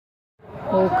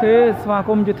ok và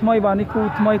cùng chữ thay bà ní khu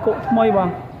thay cộ thay bà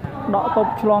đọ tập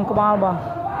chlong có ba bà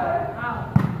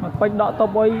mặt bạch đọ tập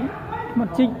ấy mặt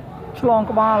chích chlong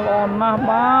có ba lòn na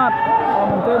bát lòn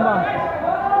mình tên bà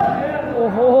ô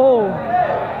hô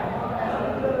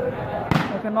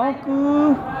cái nó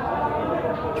cứ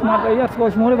mặt ấy là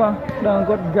coi chúng đấy bà đừng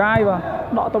gọt gai bà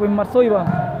đọ tập bên mặt xôi bà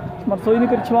mặt xôi ní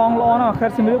cái chlong lo nó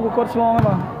khét xin nước của con chlong ấy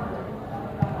bà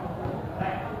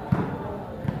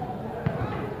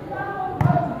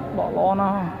bỏ lo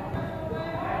nó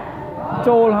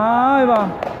trôi hai bà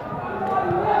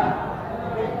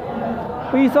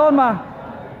pi sơn mà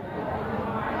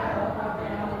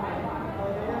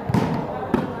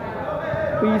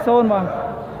pi sơn mà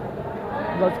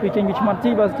và quy trình bị mặt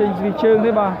chi và trình bị trơn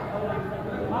đấy bà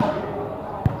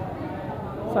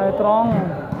xài tròn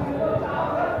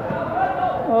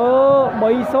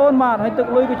bấy sơn mà hãy tự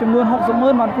lui cái chùm luôn học sớm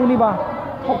hơn mà khu đi bà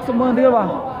học sớm hơn đi bà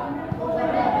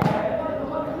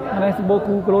này sẽ bố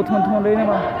cú cái lô thon đây này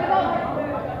bà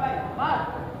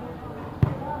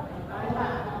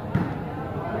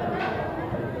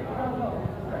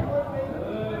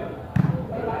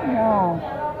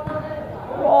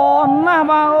na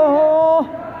bà ô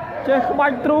chơi cái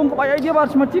bạch trung cái bạch ấy chứ bà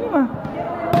mà chín mà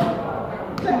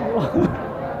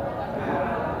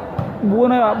buôn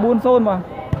này bà buôn xôn mà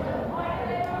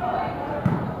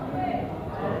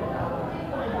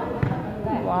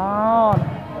wow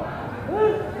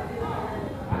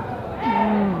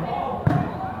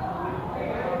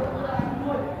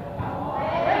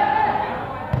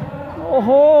ô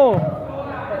hô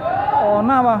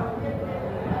na bà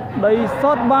đầy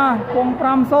sót ba con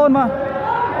pram xôn mà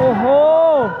ô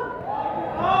hô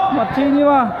mặt chi như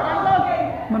mà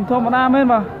mình thua một đam lên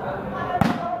mà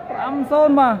pram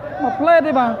xôn mà một lên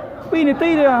đi bà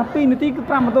pinity đi à pinity cứ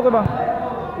pram một tôi cái bà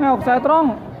ngọc xài tròn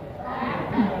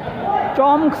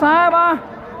chom xài ba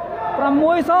pram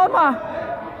muối xôn mà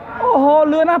ô hô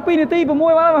lừa na pinity và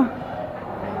muối ba mà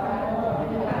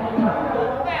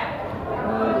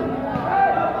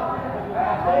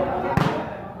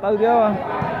từ kia mà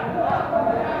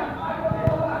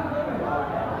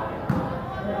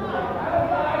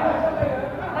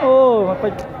ô mà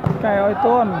phải cài oi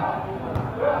tôn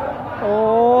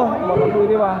ô bỏ nó đuôi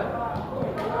đi bà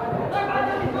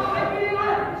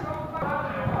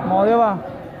mò đi bà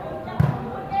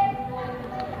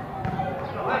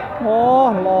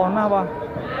ô lò na bà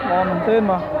lò mình tên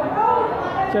mà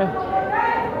chơi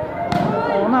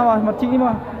ô na bà mặt chị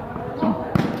mà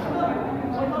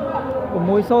của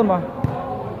môi sơn mà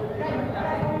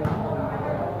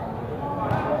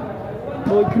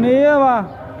đôi kia mà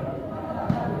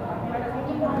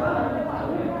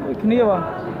đôi kia mà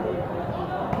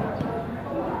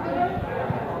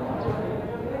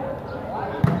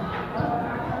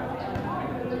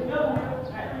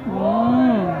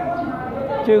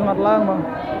trường mặt lang mà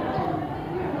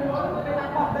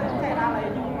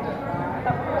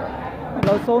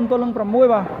lời sơn tôi lưng cầm môi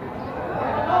mà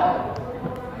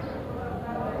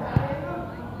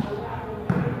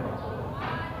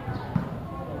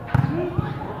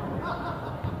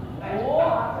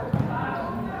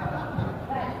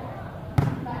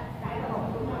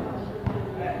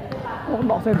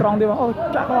đọ xe tròn đi bà ôi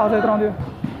chắc có xe tròn đi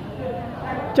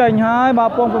chành hai bà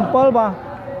pom cùng pol bà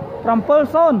ram pol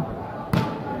son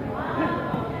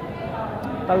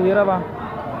tao đi ra bà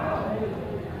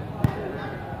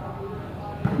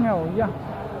nghèo ya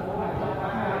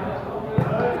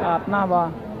ạt na bà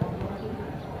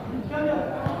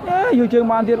dù trường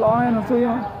bàn thiệt lõ này nó xui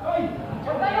mà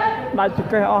đại chụp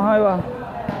cái o hai bà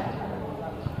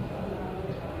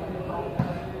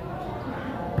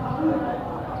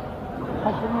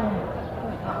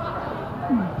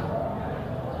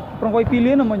trong quay pi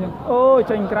liên là mình ôi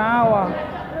chành cao à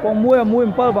còn mua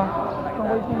pơ bà trong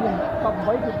quay pi liên cầm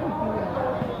váy cái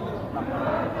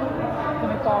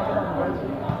này to cái đồng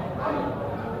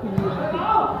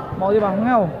màu gì bà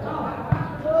nghèo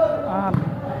à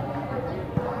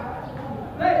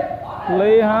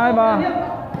lấy hai bà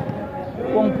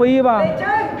còn pi bà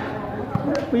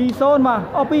pi son bà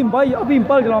pi váy pi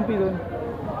pơ cái lòng pi rồi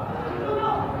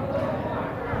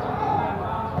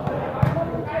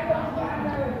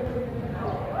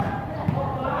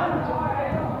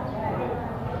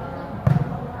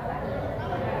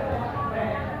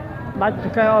đánh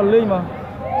cái o linh mà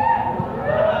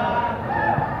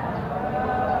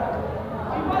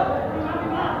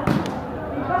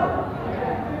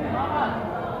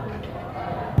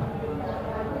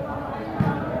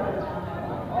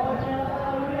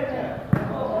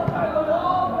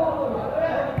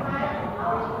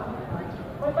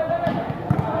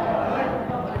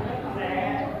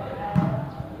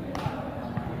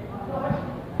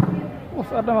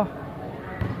Ất đó mà.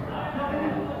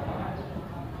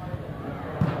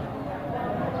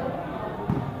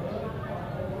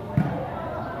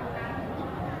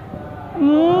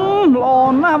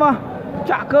 Lòn na mà.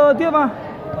 Chạ cơ tiếp mà.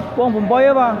 Quangผม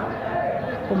bay mà.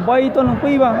ผมbay tuần lòng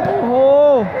pi mà.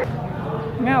 Ô.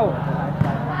 Ngao.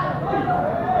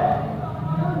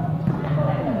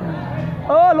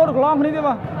 Lột được long đi tiếp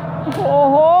mà. Ô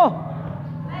hô.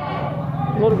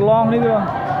 Lột được long đi tiếp mà.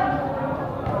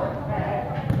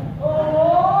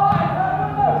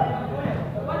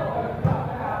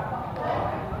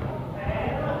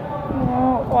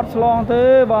 Ọt long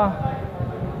thế bà.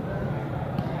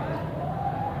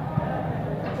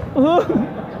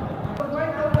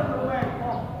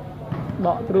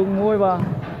 Đọ trường ngôi bà.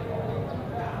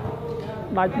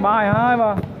 Đạch bài hai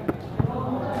bà.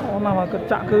 Ông nào mà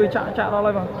cứ chạ đó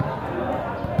lên bà.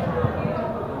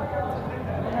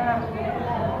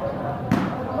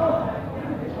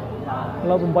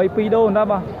 Lâu cũng bay pi đô đó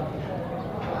bà.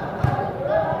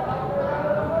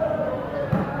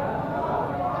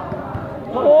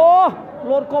 Ô,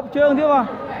 lột cọp trường thế bà.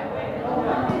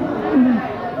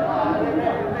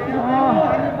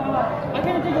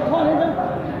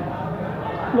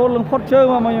 Lột lưng phốt chơi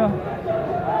mà mày mà.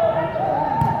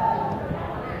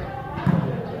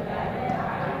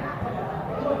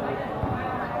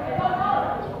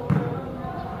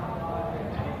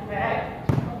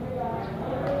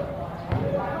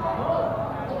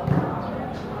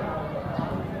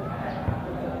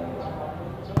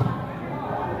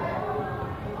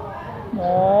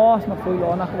 Ồ, mặt phơi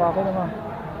gió nè bà cái mà.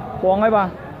 Quăng ấy bà.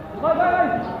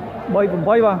 Bay cũng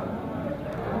bay bà.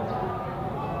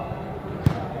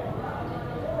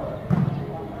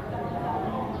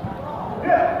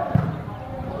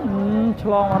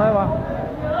 Chlong ở đây bà.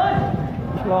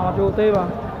 Chlong ở chỗ tê bà.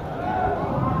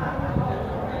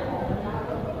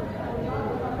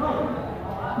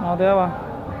 Nào thế bà.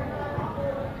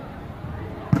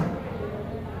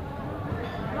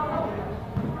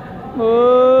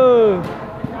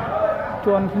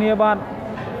 Chuẩn kia bạn.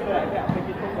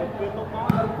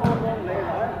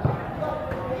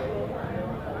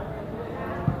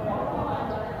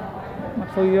 Mặt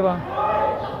phơi kia bà.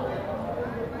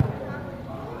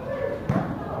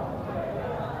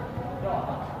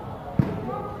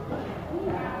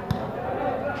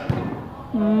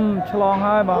 Chlong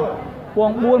hai bà.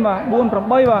 Quang buôn bà, buôn from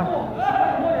bay bà.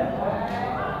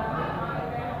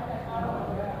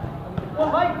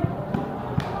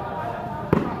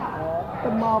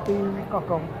 Tâm mau thì có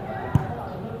cổng.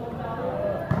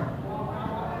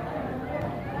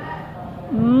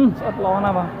 Rất lo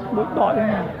nào bà. Bụi đỏ thế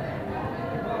này.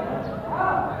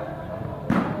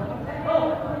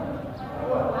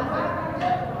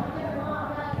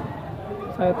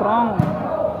 Xe tròn.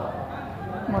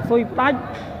 Mà xôi tách.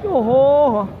 Ô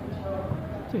hô.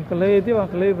 Chỉ cà lê tiếp à,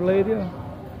 cà lê tiếp à.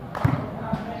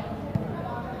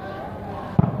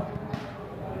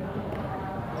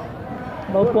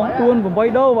 Đâu quăng tuôn cũng bay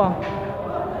đâu vào.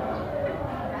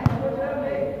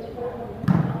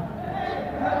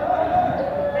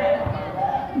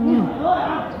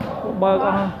 Bờ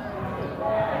con.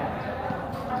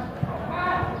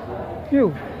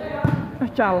 Yêu.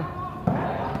 Chào.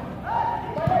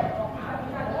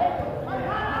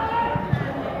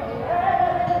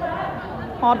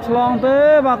 Ọt long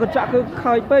thế và cứ chạ cứ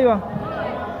khởi bê vào.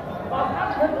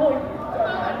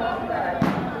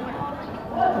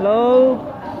 Lâu.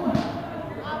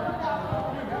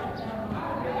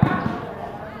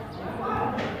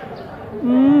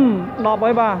 Đọc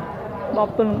ấy bà. Đọc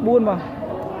từng buôn bà.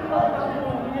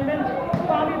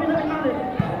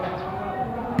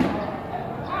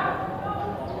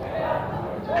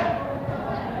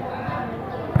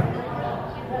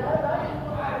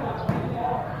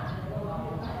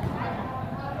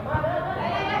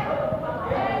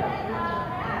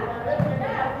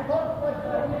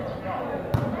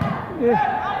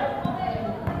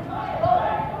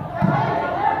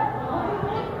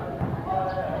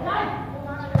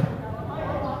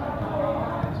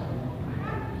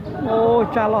 Ô,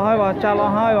 cha lo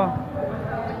hai bà.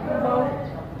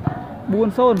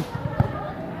 Buôn xôn.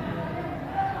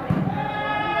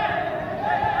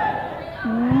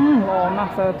 Lò nạc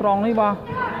xe tròn đi bà.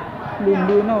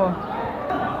 Đùn nào bà.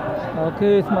 Ok,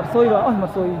 mặt xôi bà. Ôi, mặt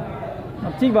xôi.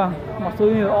 Mặt chích bà. Mặt xôi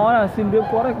như ó là xin biết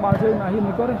có đấy. Bà chơi là hiên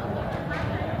mới có đấy.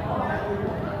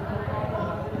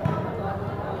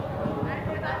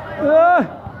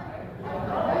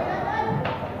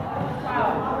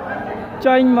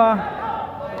 Chanh mà.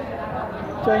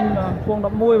 Cuồng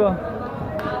đập môi mà.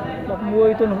 Đập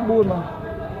môi tôi nó buồn mà.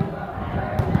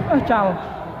 Chào.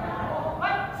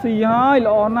 Xì hai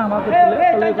lọ nào mà cái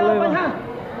lê mà.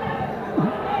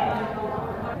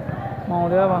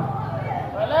 thế mà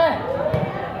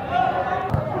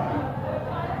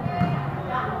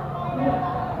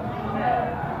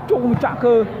chung chạm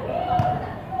cơ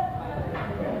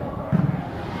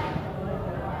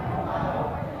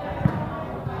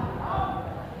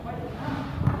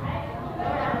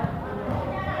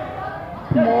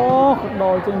mô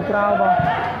đòi trên cao vào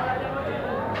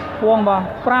vuông vào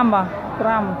pram vào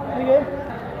pram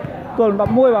tuần đập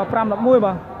mũi vào pram đập mũi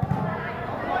vào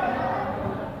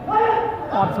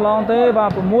ọt long thế vào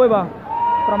đập mũi vào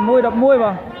pram mũi đập mũi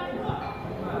vào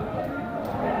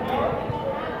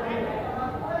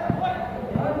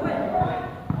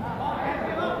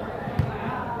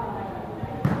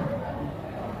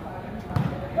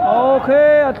ok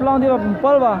ọt long thì vào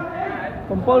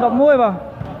pol đập mũi vào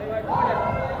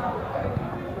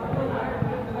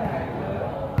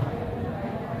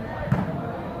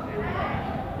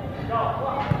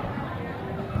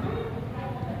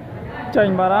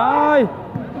chành vào đây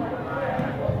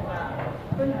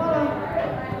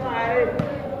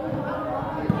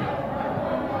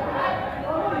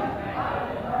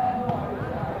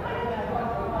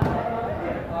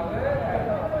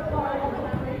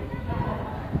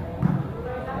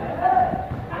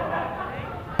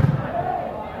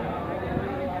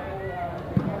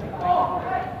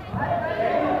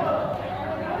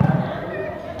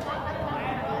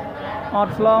ọt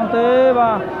long thế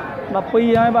và đập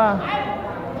pi hai bà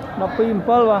đập pi một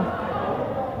pol vào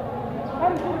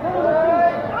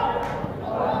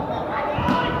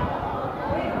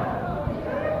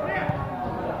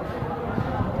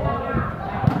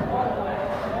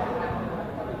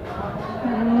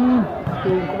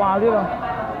từ qua đi vào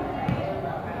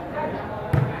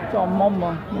cho mông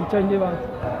mà mình chênh đi vào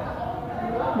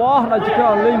bó đây chỉ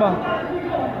có linh mà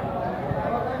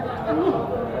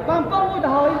bám con mũi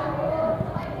thôi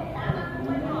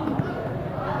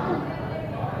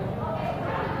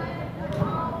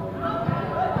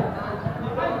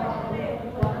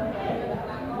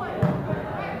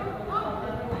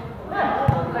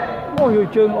ôi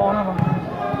chương lo nè mà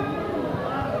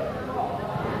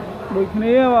đôi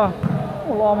khi mà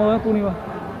lo mới cô đi mà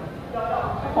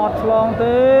hot long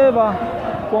thế và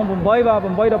quăng bầm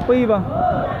bay đập pi vào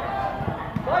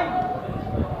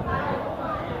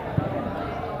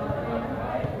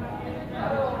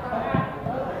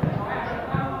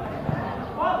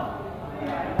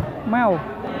mèo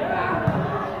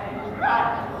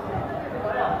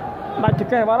đặt chữ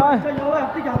kè vào đây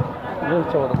rồi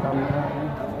cho được cầm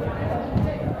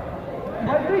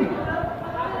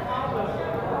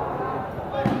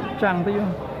chẳng thấy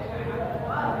không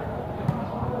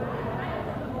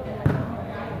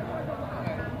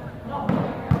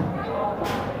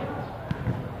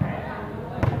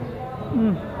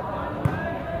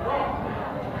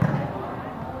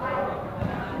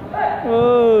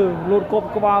lột cộp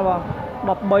của bà vào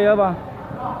đập bay á bà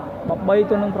đập bay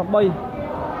tôi nâng đập bay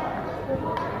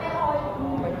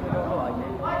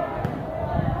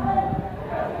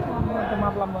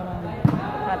map lắm rồi này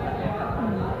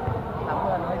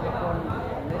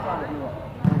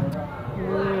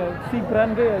si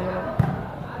brand cái này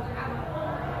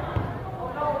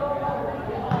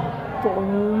trời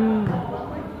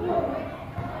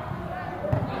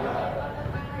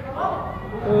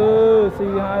si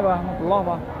hai bà một lo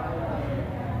bà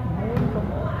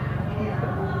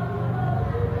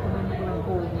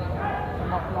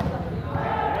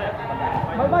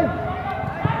bay bay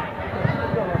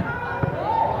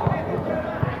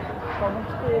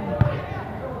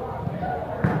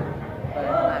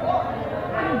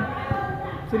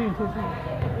Sering.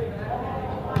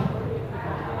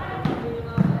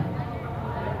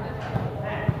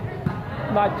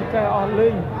 Đã chỉ cái on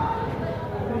lên.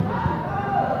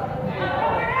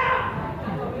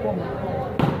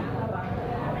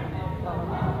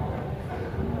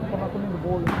 Con aku ni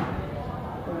bol.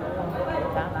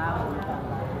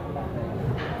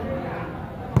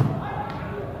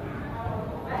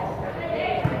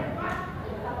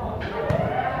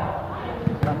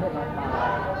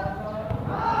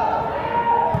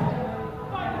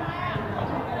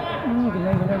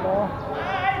 Cái này đó.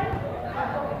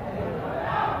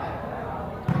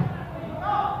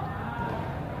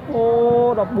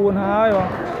 Ô, đập buồn hai mà.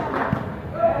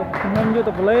 Nhanh như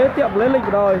tập lễ tiệm lễ lịch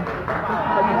rồi.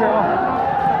 Đập như thế không?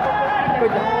 Cái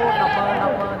đập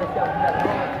để chậm nhận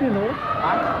thôi. Cái nữa.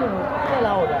 Cái nữa. Cái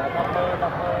lâu rồi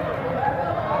đập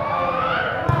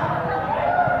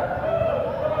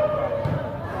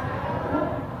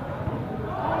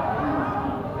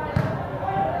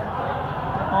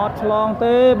ọt long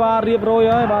tế ba riệp rồi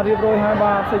hai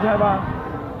ba xây hai ba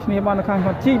นี่บ้านข้างเข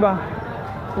าจี้บ่า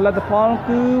แล้วแต่พอ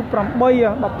คือปรำใบอ่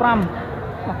ะแบบปร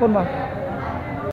ำคนบ่